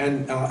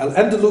 And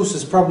Al-Andalus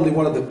is probably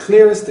one of the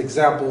clearest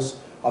examples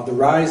of the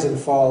rise and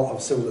fall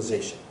of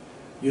civilization.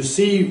 You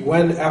see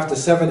when after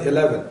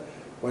 7/11,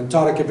 when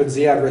Tariq ibn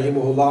Ziyad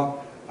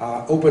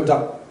rahimahullah opened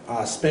up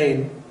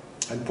Spain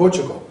and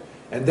Portugal,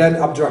 and then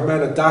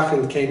Abdurrahman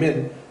al-Dakhil came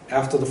in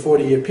after the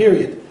 40-year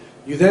period,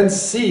 you then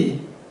see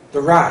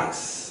the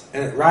rise,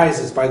 and it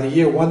rises. By the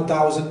year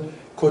 1000,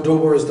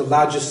 Cordoba is the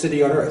largest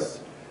city on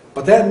earth.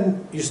 But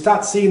then you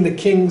start seeing the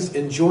kings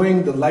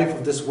enjoying the life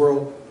of this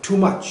world too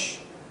much.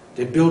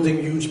 They're building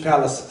huge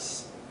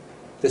palaces.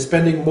 They're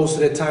spending most of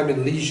their time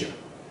in leisure.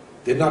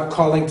 They're not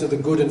calling to the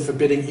good and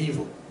forbidding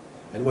evil.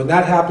 And when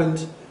that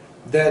happened,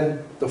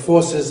 then the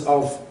forces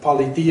of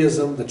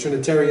polytheism, the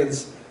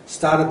Trinitarians,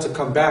 started to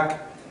come back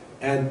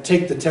and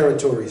take the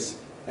territories.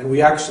 And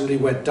we actually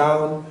went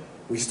down.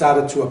 We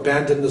started to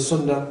abandon the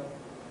Sunnah.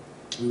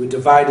 We were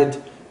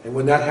divided. And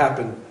when that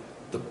happened,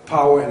 the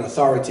power and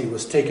authority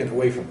was taken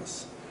away from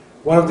us.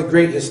 One of the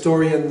great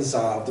historians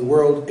of the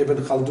world, Ibn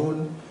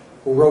Khaldun,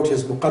 who wrote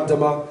his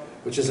Muqaddamah,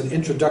 which is an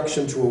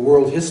introduction to a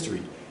world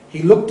history,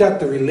 he looked at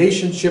the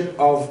relationship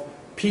of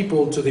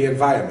people to the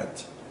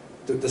environment,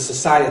 the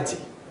society.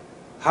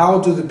 How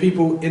do the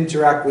people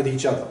interact with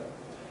each other?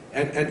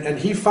 And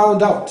he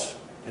found out,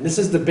 and this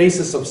is the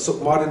basis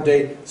of modern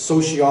day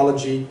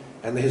sociology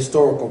and the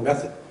historical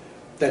method,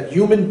 that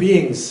human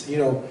beings,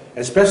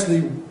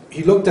 especially,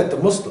 he looked at the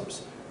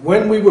Muslims.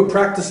 When we were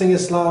practicing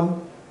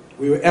Islam,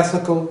 we were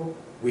ethical,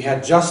 we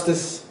had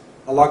justice,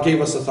 Allah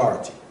gave us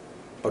authority.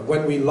 But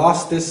when we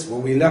lost this,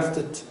 when we left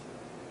it,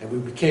 and we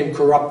became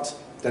corrupt,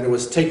 then it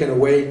was taken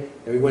away,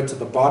 and we went to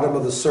the bottom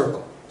of the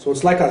circle. So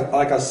it's like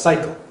a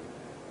cycle.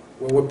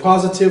 When we're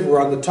positive,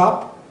 we're on the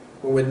top.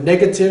 When we're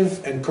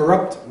negative and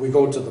corrupt, we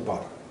go to the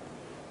bottom.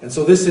 And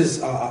so this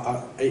is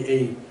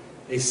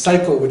a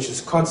cycle which is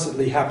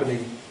constantly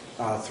happening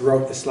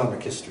throughout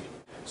Islamic history.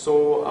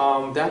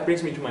 So that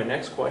brings me to my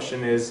next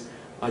question is,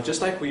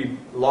 just like we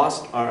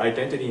lost our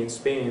identity in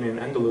Spain, in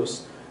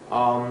Andalus,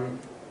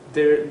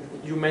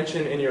 you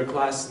mentioned in your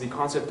class the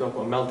concept of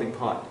a melting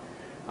pot.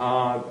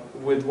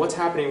 With what's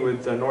happening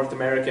with North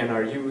America and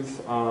our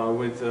youth,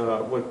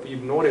 what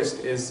we've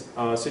noticed is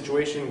a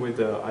situation with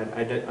the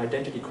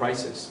identity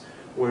crisis,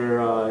 where,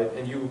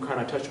 and you kind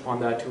of touched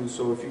upon that too,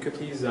 so if you could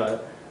please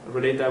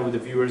relate that with the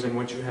viewers and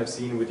what you have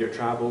seen with your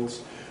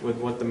travels, with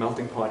what the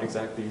melting pot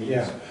exactly means.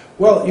 Yeah.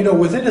 Well,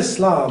 within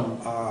Islam,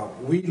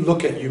 we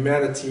look at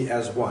humanity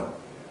as one.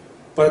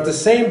 But at the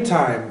same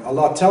time,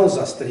 Allah tells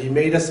us that He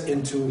made us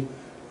into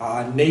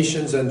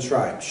nations and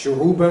tribes,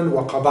 shuruban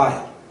wa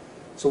qabail.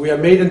 So we are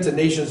made into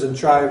nations and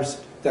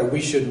tribes that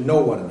we should know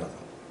one another.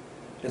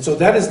 And so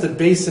that is the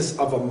basis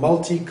of a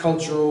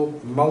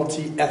multicultural,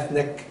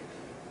 multi-ethnic,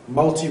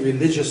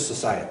 multi-religious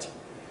society.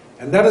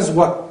 And that is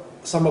what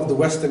some of the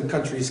Western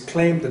countries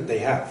claim that they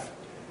have.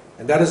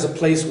 And that is a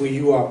place where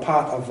you are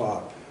part of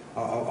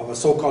a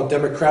so-called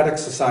democratic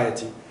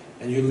society,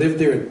 and you live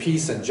there in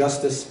peace and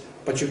justice,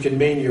 but you can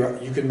maintain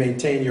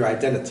your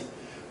identity.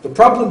 The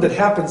problem that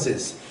happens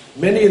is,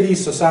 many of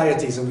these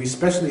societies, and we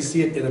especially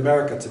see it in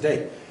America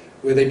today,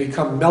 where they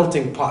become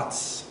melting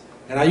pots.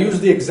 And I use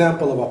the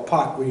example of a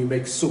pot where you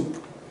make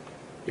soup.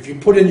 If you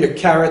put in your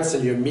carrots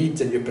and your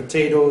meat and your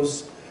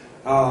potatoes,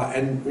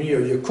 and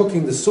you're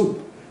cooking the soup,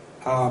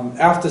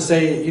 after,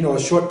 say, a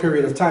short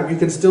period of time, you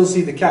can still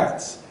see the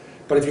carrots.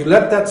 But if you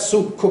let that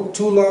soup cook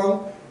too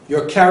long,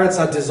 your carrots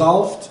are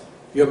dissolved,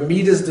 your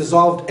meat is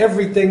dissolved,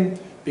 everything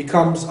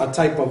becomes a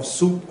type of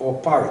soup or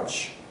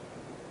porridge.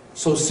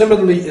 So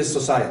similarly is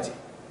society.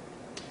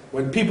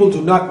 When people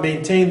do not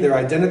maintain their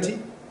identity,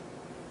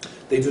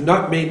 they do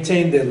not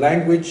maintain their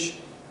language,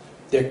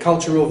 their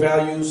cultural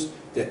values,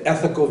 their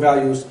ethical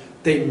values,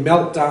 they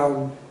melt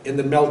down in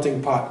the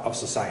melting pot of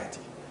society.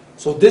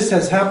 So this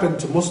has happened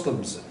to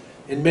Muslims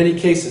in many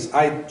cases.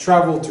 I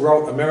traveled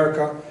throughout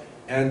America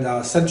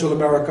and Central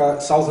America,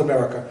 South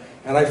America,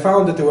 and I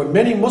found that there were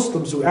many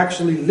Muslims who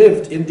actually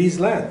lived in these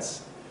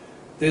lands.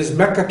 There's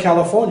Mecca,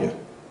 California,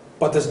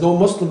 but there's no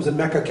Muslims in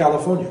Mecca,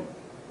 California.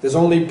 There's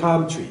only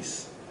palm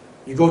trees.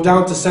 You go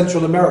down to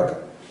Central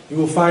America, you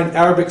will find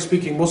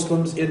Arabic-speaking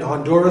Muslims in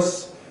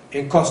Honduras,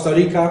 in Costa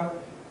Rica,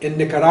 in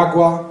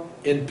Nicaragua,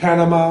 in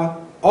Panama,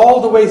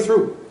 all the way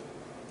through.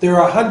 There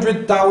are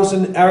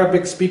 100,000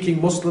 Arabic-speaking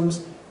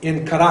Muslims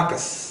in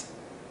Caracas,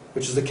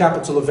 which is the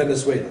capital of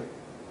Venezuela.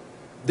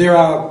 There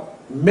are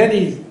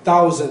many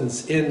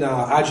thousands in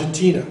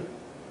Argentina.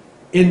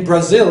 In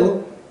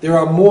Brazil, there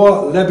are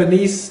more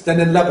Lebanese than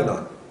in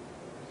Lebanon.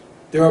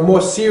 There are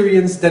more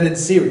Syrians than in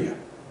Syria.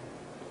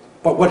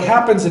 But what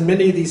happens in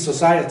many of these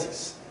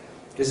societies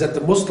is that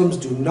the Muslims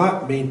do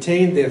not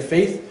maintain their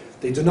faith,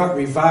 they do not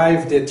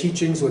revive their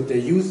teachings with their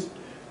youth,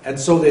 and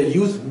so their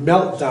youth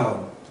melt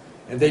down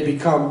and they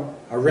become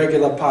a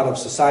regular part of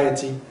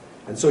society,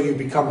 and so you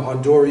become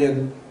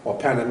Honduran or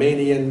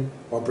Panamanian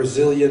or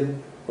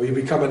Brazilian, or you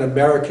become an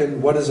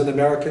American. What is an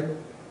American?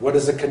 What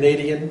is a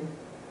Canadian?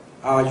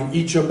 You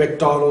eat your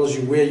McDonald's,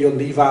 you wear your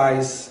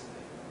Levi's,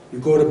 you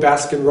go to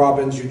Baskin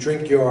Robbins, you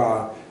drink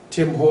your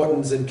Tim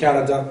Hortons in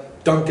Canada,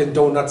 Dunkin'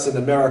 Donuts in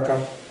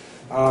America,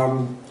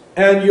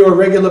 and you're a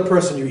regular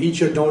person. You eat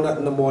your donut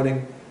in the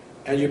morning,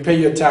 and you pay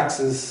your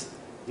taxes,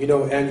 you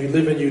know, and you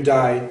live and you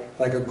die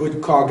like a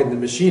good cog in the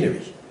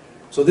machinery.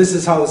 So this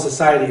is how the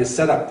society is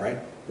set up, right?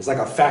 It's like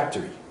a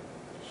factory.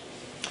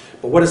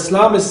 But what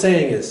Islam is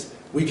saying is,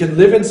 we can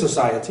live in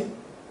society,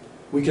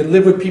 we can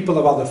live with people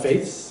of other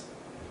faiths,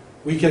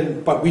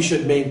 but we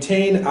should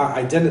maintain our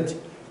identity.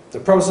 The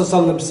Prophet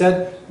ﷺ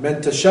said,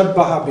 "Man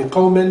tashabbaha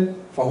biqawmin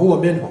fahuwa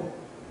minhum."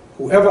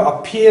 Whoever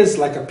appears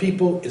like a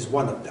people is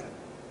one of them.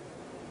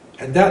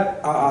 And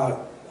that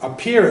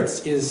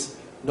appearance is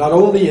not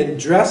only in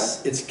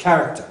dress, it's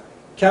character.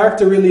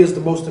 Character really is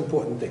the most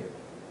important thing.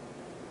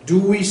 Do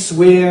we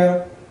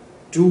swear?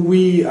 Do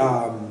we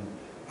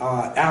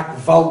act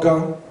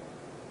vulgar?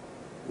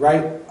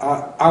 Right?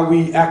 Are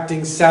we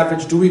acting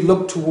savage? Do we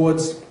look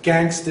towards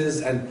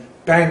gangsters and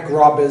bank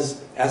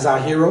robbers as our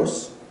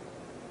heroes?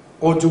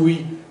 Or do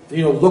we,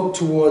 look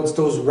towards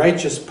those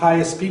righteous,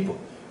 pious people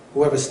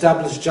who have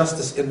established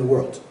justice in the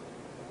world?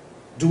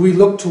 Do we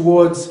look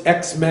towards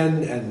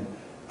X-Men and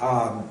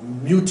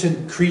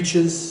mutant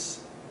creatures,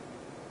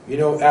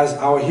 as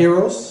our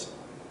heroes?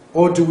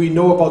 Or do we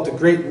know about the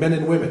great men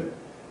and women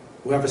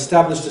who have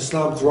established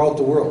Islam throughout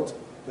the world?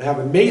 They have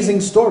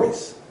amazing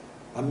stories,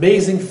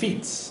 amazing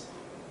feats.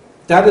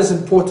 That is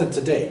important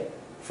today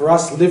for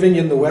us living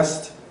in the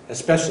West,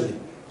 especially,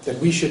 that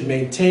we should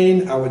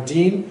maintain our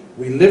deen.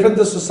 We live in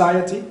the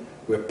society,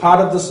 we're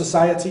part of the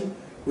society,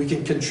 we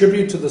can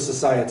contribute to the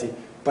society,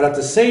 but at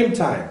the same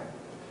time,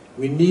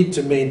 we need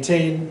to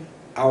maintain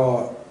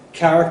our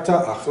character,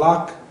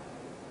 akhlaq,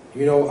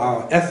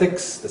 our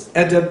ethics, this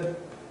adab.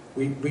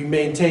 We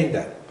maintain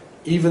that.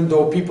 Even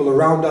though people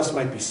around us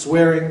might be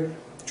swearing,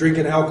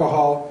 drinking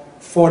alcohol,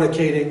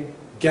 fornicating,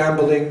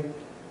 gambling,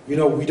 we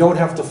don't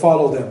have to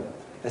follow them,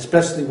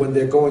 especially when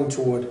they're going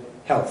toward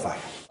hellfire.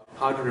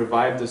 How to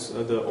revive the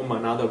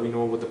ummah now that we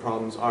know what the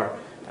problems are.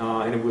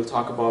 And we'll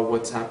talk about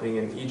what's happening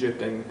in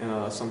Egypt and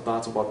some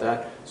thoughts about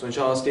that. So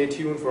inshallah, stay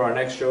tuned for our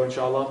next show,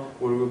 inshallah,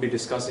 where we'll be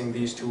discussing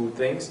these two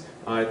things.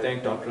 I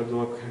thank Dr.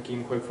 Abdullah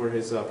Hakim Quick for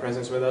his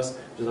presence with us.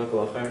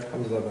 Jazakallah khair.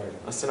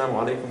 Assalamu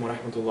alaikum wa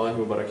rahmatullahi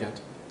wa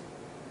barakatuh.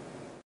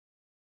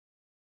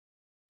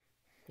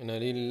 إن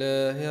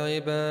لله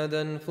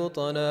عبادا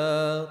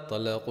فطنا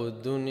طلقوا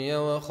الدنيا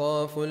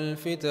وخافوا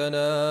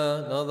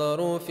الفتنا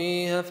نظروا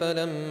فيها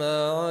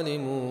فلما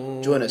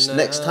علموا. Join us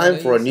next time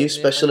for a new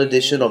special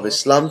edition of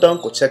Islam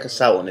Dunk, or check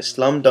us out on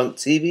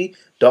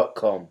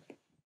islamdunktv.com.